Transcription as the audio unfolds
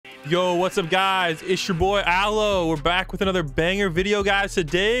Yo, what's up guys? It's your boy Allo. We're back with another banger video, guys.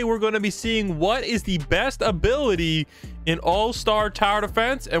 Today we're going to be seeing what is the best ability in All-Star Tower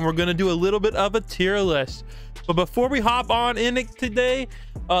Defense, and we're going to do a little bit of a tier list. But before we hop on in it today,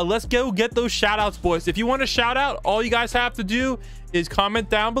 let's go get those shout outs, boys. If you want a shout out, all you guys have to do is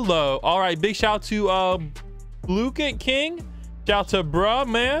comment down below. All right, big shout out to Luke King. Shout out to bruh,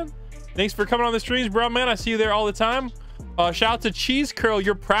 man. Thanks for coming on the streams, bruh, man. I see you there all the time. Shout out to Cheese Curl.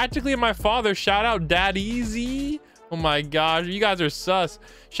 You're practically my father. Shout out Dad Easy. Oh my gosh, you guys are sus.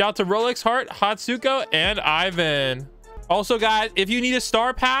 Shout out to Rolex Heart, Hatsuko, and Ivan. Also, guys, if you need a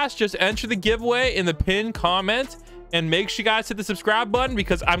star pass, just enter the giveaway in the pinned comment and make sure you guys hit the subscribe button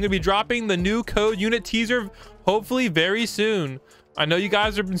because I'm gonna be dropping the new code unit teaser hopefully very soon. I know you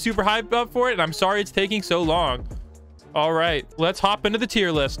guys have been super hyped up for it, and I'm sorry it's taking so long. All right, let's hop into the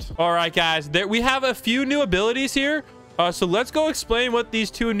tier list. All right, guys, we have a few new abilities here. So let's go explain what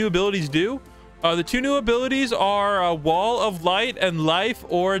these two new abilities do. The two new abilities are Wall of Light and Life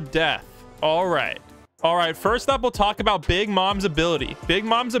or Death. All right, first up we'll talk about Big Mom's ability. Big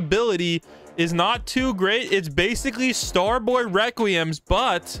Mom's ability is not too great. It's basically Starboy Requiem's,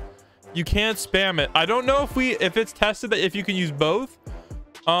 but you can't spam it. I don't know if it's tested that if you can use both.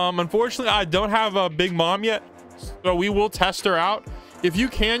 Unfortunately, I don't have a Big Mom yet, so we will test her out. If you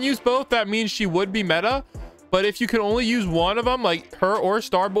can use both, that means she would be meta. But if you can only use one of them, like her or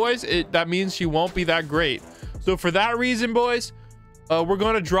Starboy's, that means she won't be that great. So for that reason, boys, we're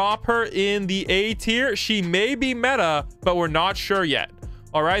going to drop her in the A tier. She may be meta, but we're not sure yet.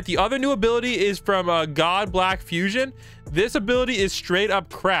 All right, the other new ability is from God Black Fusion. This ability is straight up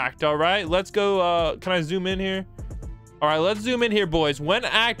cracked. All right, let's go. Can I zoom in here? All right, let's zoom in here, boys. When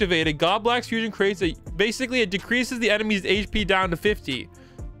activated, God Black's Fusion creates basically it decreases the enemy's HP down to 50.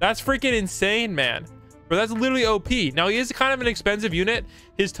 That's freaking insane, man. But that's literally OP. Now, he is kind of an expensive unit.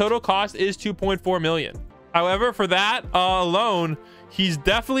 His total cost is 2.4 million. However, for that alone, he's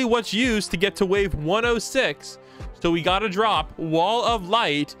definitely what's used to get to wave 106. So we got to drop Wall of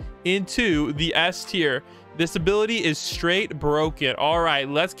Light into the S tier. This ability is straight broken. All right,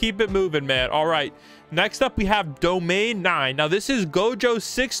 let's keep it moving, man. All right, next up we have Domain 9. Now, this is Gojo's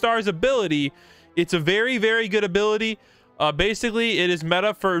 6 stars ability. It's a very, very good ability. Basically, it is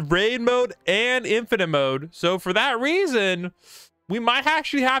meta for raid mode and infinite mode. So for that reason, we might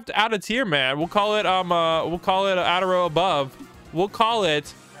actually have to add a tier, man. We'll call it add a row above. We'll call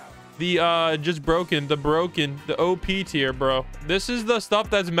it the the OP tier, bro. This is the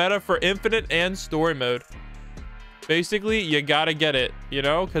stuff that's meta for infinite and story mode. Basically, you gotta get it, you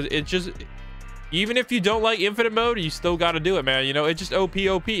know, because it's just, even if you don't like infinite mode, you still gotta do it, man. You know, it's just OP,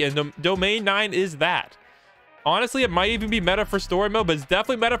 and Domain 9 is that. Honestly, it might even be meta for story mode, but it's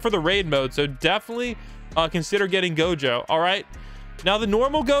definitely meta for the raid mode. So definitely consider getting Gojo. All right. Now, the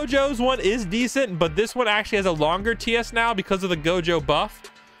normal Gojo's one is decent, but this one actually has a longer TS now because of the Gojo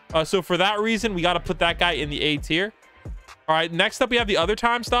buff. So for that reason, we got to put that guy in the A tier. All right. Next up, we have the other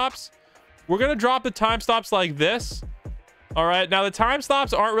time stops. We're going to drop the time stops like this. All right. Now, the time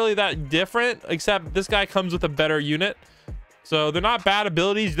stops aren't really that different, except this guy comes with a better unit. So they're not bad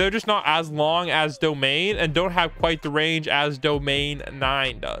abilities. They're just not as long as Domain and don't have quite the range as Domain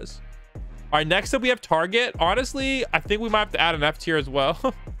 9 does. All right, next up we have Target. Honestly, I think we might have to add an F tier as well.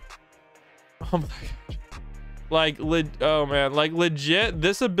 Oh my gosh. Oh man, like legit,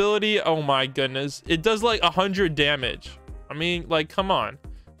 this ability, oh my goodness. It does like 100 damage. I mean, like, come on.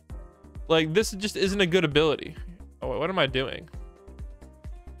 Like, this just isn't a good ability. Oh, wait, what am I doing?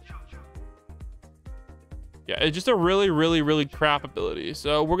 Yeah, it's just a really, really, really crap ability.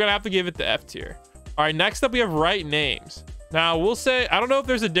 So we're gonna have to give it the F tier. All right, next up we have Right Names. Now we'll say, I don't know if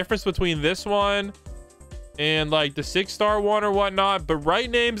there's a difference between this one and like the 6-star one or whatnot, but Right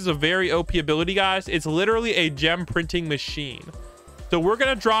Names is a very OP ability, guys. It's literally a gem printing machine. So we're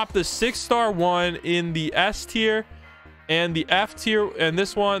gonna drop the 6-star one in the S tier and the F tier, and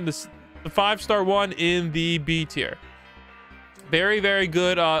this one, the 5-star one in the B tier. Very, very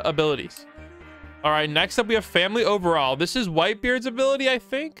good abilities. All right, next up we have Family Overall. This is Whitebeard's ability, I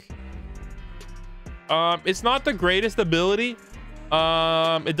think. It's not the greatest ability.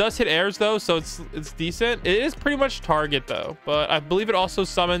 It does hit airs though, so it's decent. It is pretty much target though, but I believe it also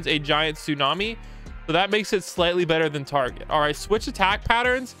summons a giant tsunami, so that makes it slightly better than target. All right, switch attack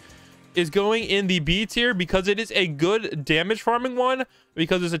patterns is going in the B tier because it is a good damage farming one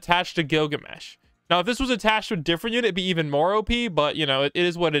because it's attached to Gilgamesh. Now, if this was attached to a different unit, it'd be even more OP, but you know, it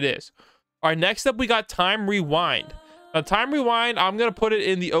is what it is. All right, next up we got Time Rewind. Now, Time Rewind, I'm gonna put it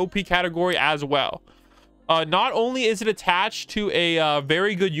in the OP category as well. Not only is it attached to a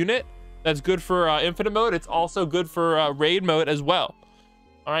very good unit that's good for infinite mode, it's also good for raid mode as well.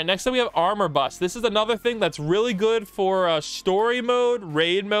 All right, next up we have armor bust. This is another thing that's really good for story mode,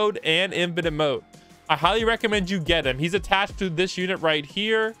 raid mode, and infinite mode. I highly recommend you get him. He's attached to this unit right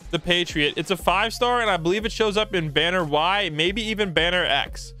here, the Patriot. It's a 5-star, and I believe it shows up in banner Y, maybe even banner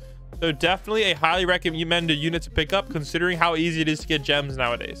X. So definitely a highly recommended unit to pick up, considering how easy it is to get gems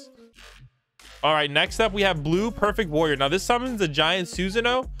nowadays. All right, next up we have Blue Perfect Warrior. Now this summons a giant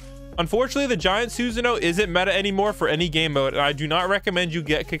Susanoo. Unfortunately, the giant Susanoo isn't meta anymore for any game mode, and I do not recommend you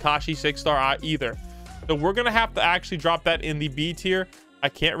get Kakashi 6-star either. So we're gonna have to actually drop that in the B tier. I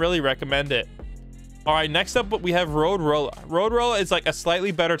can't really recommend it. All right, next up we have Road Rolla. Road Rolla is like a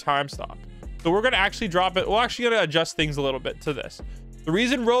slightly better time stop, so we're gonna actually drop it. We're actually gonna adjust things a little bit to this. The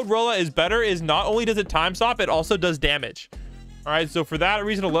reason Road Rolla is better is not only does it time stop, it also does damage. All right, so for that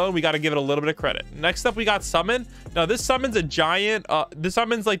reason alone, we got to give it a little bit of credit. Next up we got Summon. Now this summons a giant this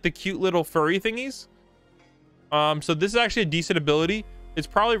summons like the cute little furry thingies. So this is actually a decent ability. It's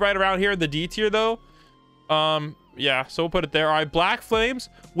probably right around here in the D tier though. Yeah, so we'll put it there. All right, Black Flames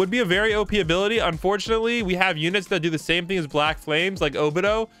would be a very OP ability. Unfortunately, we have units that do the same thing as Black Flames, like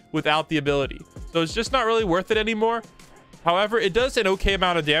Obito, without the ability. So it's just not really worth it anymore. However, it does an okay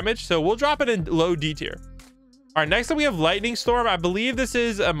amount of damage, so we'll drop it in low D tier. All right, next up we have Lightning Storm. I believe this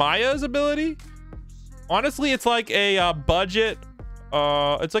is Amaya's ability. Honestly, it's like a budget.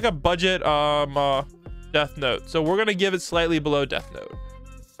 It's like a budget Death Note. So we're gonna give it slightly below Death Note.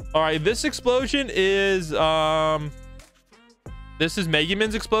 All right, this explosion is this is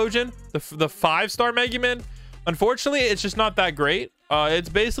Megumin's explosion, the 5-star Megumin. Unfortunately, it's just not that great. It's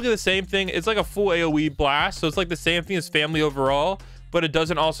basically the same thing. It's like a full AoE blast, so it's like the same thing as Family Overall, but it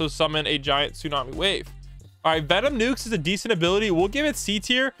doesn't also summon a giant tsunami wave. All right, Venom Nukes is a decent ability. We'll give it C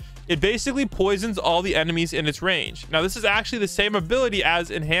tier. It basically poisons all the enemies in its range. Now this is actually the same ability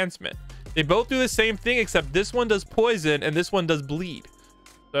as Enhancement. They both do the same thing, except this one does poison and this one does bleed.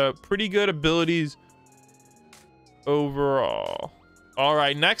 So pretty good abilities overall. All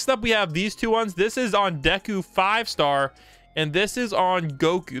right, next up we have these two ones. This is on Deku 5-star, and this is on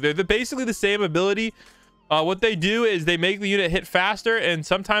Goku. They're basically the same ability. What they do is they make the unit hit faster and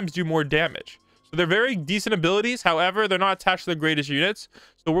sometimes do more damage. So they're very decent abilities. However, they're not attached to the greatest units.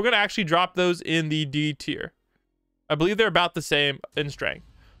 So we're going to actually drop those in the D tier. I believe they're about the same in strength.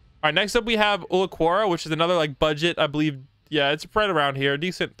 All right, next up we have Ulaquara, which is another like budget, I believe. Yeah, it's right around here.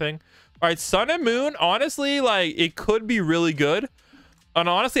 Decent thing. All right, Sun and Moon, honestly, like it could be really good. And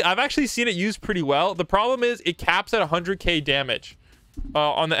honestly, I've actually seen it used pretty well. The problem is it caps at 100k damage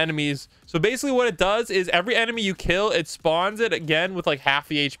on the enemies. So basically what it does is every enemy you kill, it spawns it again with like half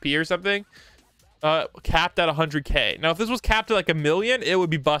the HP or something. Capped at 100k. Now, if this was capped at like 1 million, it would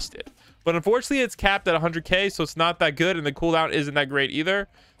be busted. But unfortunately, it's capped at 100k, so it's not that good, and the cooldown isn't that great either.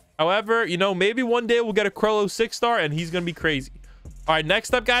 However, you know, maybe one day we'll get a Crollo 6-star, and he's gonna be crazy. All right,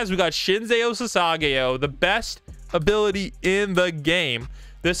 next up, guys, we got Shinseo Sasageo, the best ability in the game.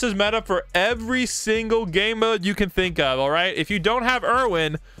 This is meta for every single game mode you can think of. All right, if you don't have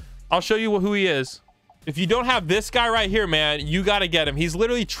Erwin, I'll show you who he is. If you don't have this guy right here, man, you got to get him. He's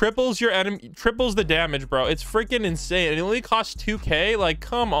literally triples your enemy, triples the damage, bro. It's freaking insane. It only costs 2k. Like,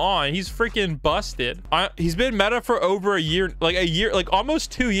 come on. He's freaking busted. He's been meta for over a year, like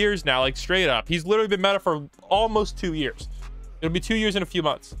almost 2 years now, like straight up. He's literally been meta for almost 2 years. It'll be 2 years in a few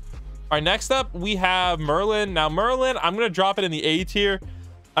months. All right, next up, we have Merlin. Now, Merlin, I'm going to drop it in the A tier.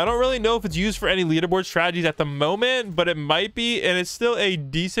 I don't really know if it's used for any leaderboard strategies at the moment, but it might be, and it's still a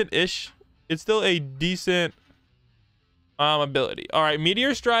decent-ish. It's still a decent ability. All right,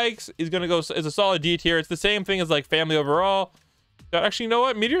 Meteor Strikes is gonna go is a solid D tier. It's the same thing as like Family Overall. Actually, you know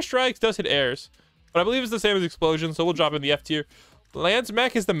what? Meteor Strikes does hit airs, but I believe it's the same as Explosion, so we'll drop it in the F tier. Lance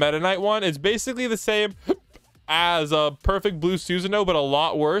Mech is the Meta Knight one. It's basically the same as a Perfect Blue Susanoo, but a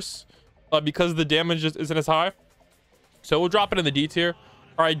lot worse because the damage just isn't as high. So we'll drop it in the D tier.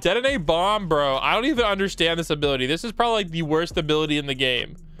 All right, Detonate Bomb, bro. I don't even understand this ability. This is probably like the worst ability in the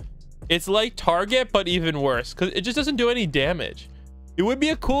game. It's like Target, but even worse because it just doesn't do any damage. It would be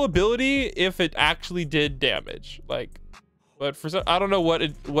a cool ability if it actually did damage, like, but for some, I don't know what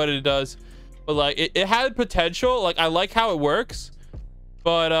it does, but like it had potential. Like I like how it works,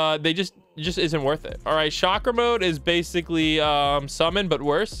 but it just isn't worth it. All right, Chakra Mode is basically summon, but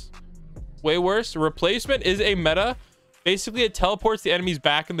worse, way worse. Replacement is a meta. Basically, it teleports the enemies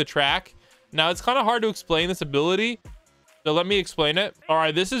back in the track. Now it's kind of hard to explain this ability. So let me explain it. All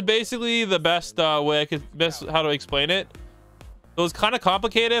right, this is basically the best way I could how to explain it. So it's kind of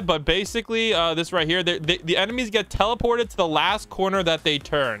complicated, but basically this right here, the enemies get teleported to the last corner that they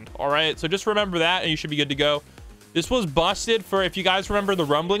turned. All right, so just remember that and you should be good to go. This was busted for, if you guys remember the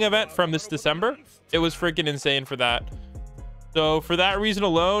rumbling event from this December, it was freaking insane for that. So for that reason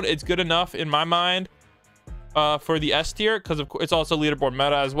alone, it's good enough in my mind for the S tier, because of course it's also leaderboard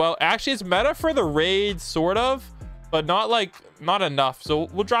meta as well. Actually, it's meta for the raid, sort of, but not enough. So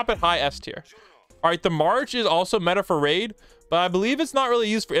we'll drop it high S tier. All right, the March is also meta for raid, but I believe it's not really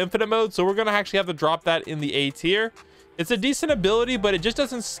used for infinite mode, so we're gonna actually have to drop that in the A tier. It's a decent ability, but it just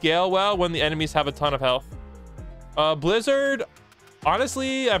doesn't scale well when the enemies have a ton of health. Blizzard,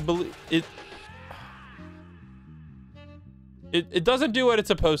 honestly, I believe it doesn't do what it's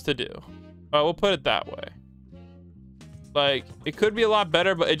supposed to do. We'll put it that way. Like, it could be a lot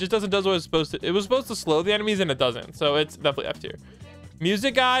better, but it just doesn't do what it's supposed to. It was supposed to slow the enemies, and it doesn't. So it's definitely F tier.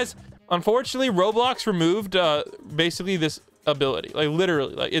 Music, guys, unfortunately, Roblox removed basically this ability. Like,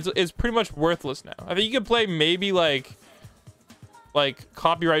 literally, like it's pretty much worthless now. I think you can play maybe like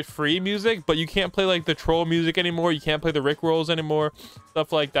copyright free music, but you can't play like the troll music anymore. You can't play the Rick rolls anymore,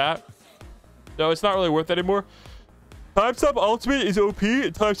 stuff like that. So it's not really worth it anymore. Time stop ultimate is OP.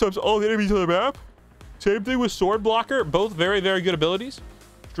 It time stops all the enemies on the map. Same thing with sword blocker. Both very, very good abilities.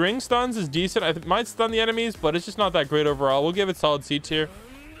 String stuns is decent. I think might stun the enemies, but it's just not that great overall. We'll give it solid C tier.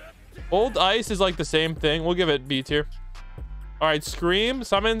 Old ice is like the same thing. We'll give it B tier. All right, scream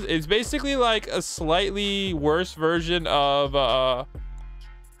summons is basically like a slightly worse version of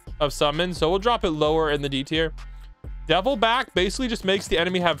summon, so we'll drop it lower in the D tier. Devil back basically just makes the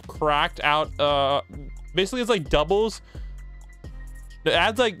enemy have cracked out. Basically, it's like doubles. It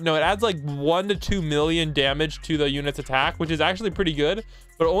adds like 1 to 2 million damage to the unit's attack, which is actually pretty good,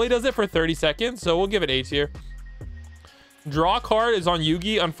 but it only does it for 30 seconds, so we'll give it A tier. Draw card is on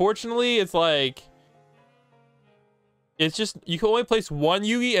Yugi. Unfortunately, it's like, it's just, you can only place one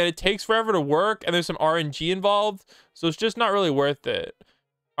Yugi and it takes forever to work, and there's some RNG involved, so it's just not really worth it.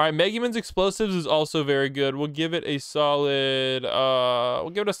 All right, Megumin's explosives is also very good. We'll give it a solid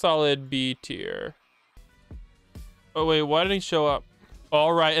B tier. Oh wait, why didn't he show up?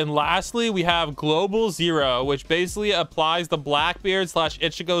 All right, and lastly, we have Global Zero, which basically applies the Blackbeard /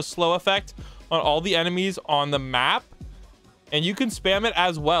 Ichigo slow effect on all the enemies on the map. And you can spam it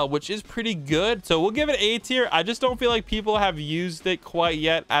as well, which is pretty good. So we'll give it A tier. I just don't feel like people have used it quite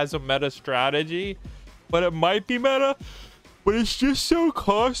yet as a meta strategy. But it might be meta. But it's just so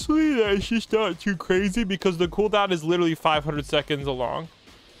costly that it's just not too crazy, because the cooldown is literally 500 seconds long.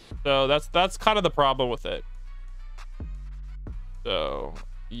 So that's kind of the problem with it. So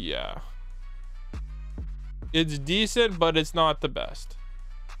yeah, it's decent, but it's not the best.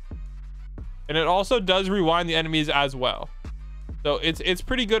 And it also does rewind the enemies as well. So it's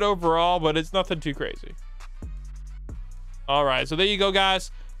pretty good overall, but it's nothing too crazy. All right, so there you go, guys.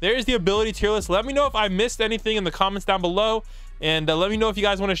 There's the ability tier list. Let me know if I missed anything in the comments down below, and let me know if you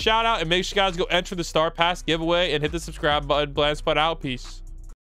guys want to shout out, and make sure you guys go enter the Star Pass giveaway and hit the subscribe button. Bland Spot out. Peace.